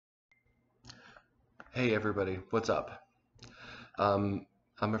Hey everybody, what's up? Um,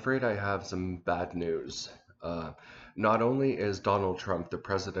 I'm afraid I have some bad news. Uh, Not only is Donald Trump the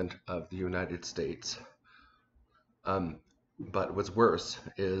President of the United States, um, but what's worse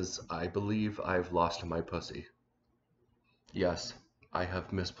is I believe I've lost my pussy. Yes, I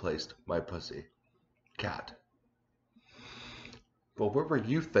have misplaced my pussy. Cat. Well, what were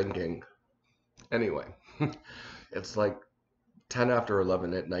you thinking? Anyway, it's like 10 after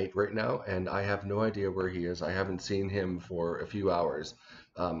 11 at night right now, and I have no idea where he is. I haven't seen him for a few hours.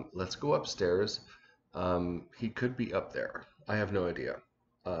 Let's go upstairs. He could be up there. I have no idea.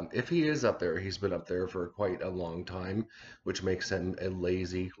 If he is up there, he's been up there for quite a long time, which makes him a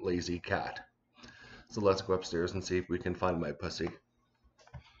lazy, lazy cat. So let's go upstairs and see if we can find my pussy.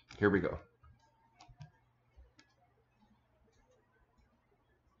 Here we go.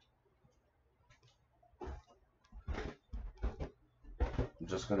 I'm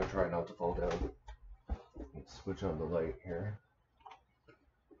just gonna try not to fall down. Let's switch on the light here.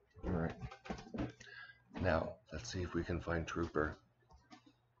 All right. Now, let's see if we can find Trooper.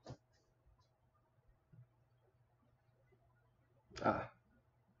 Ah,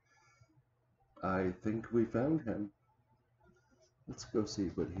 I think we found him. Let's go see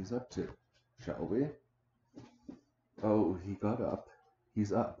what he's up to, shall we? Oh, he got up.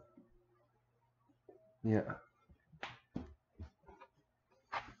 He's up. Yeah.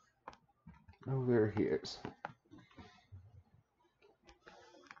 Oh, there he is.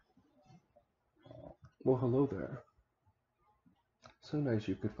 Well, hello there. So nice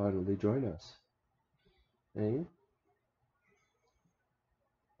you could finally join us. Eh?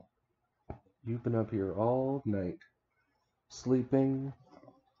 You've been up here all night, sleeping,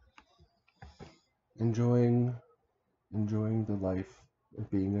 enjoying the life of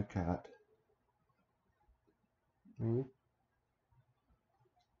being a cat. Eh?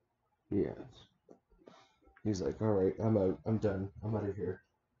 Yes. He's like, all right, I'm out. I'm done. I'm out of here.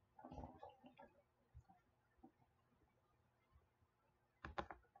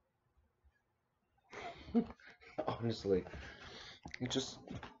 Honestly, he just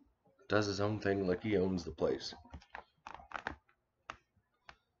does his own thing like he owns the place,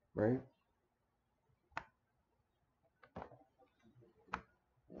 right?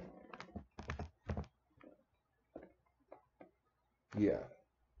 Yeah.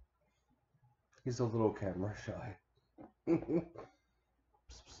 He's a little camera shy.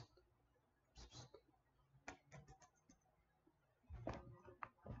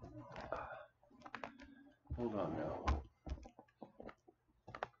 Hold on now.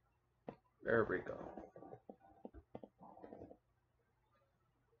 There we go.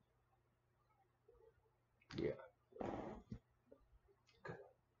 Yeah.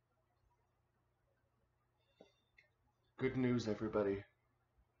 Good news, everybody.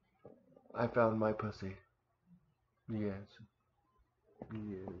 I found my pussy. Yes.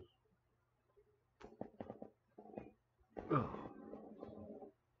 Yes. Oh.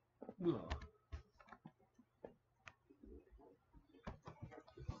 Oh.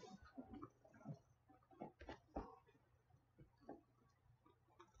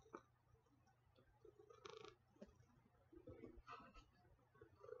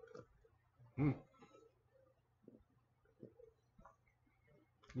 Hmm.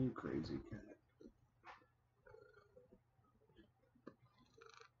 You crazy cat.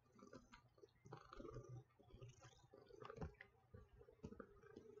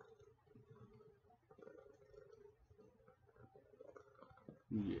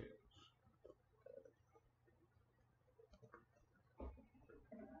 Yeah.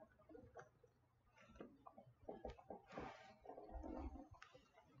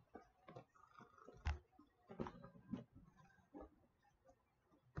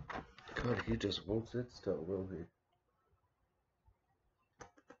 God, he just won't sit still, will he?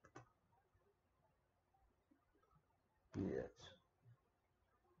 Yes.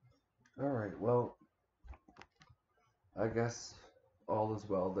 Alright, well, I guess all is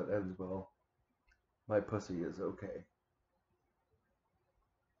well that ends well. My pussy is okay.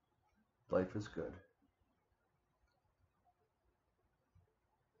 Life is good.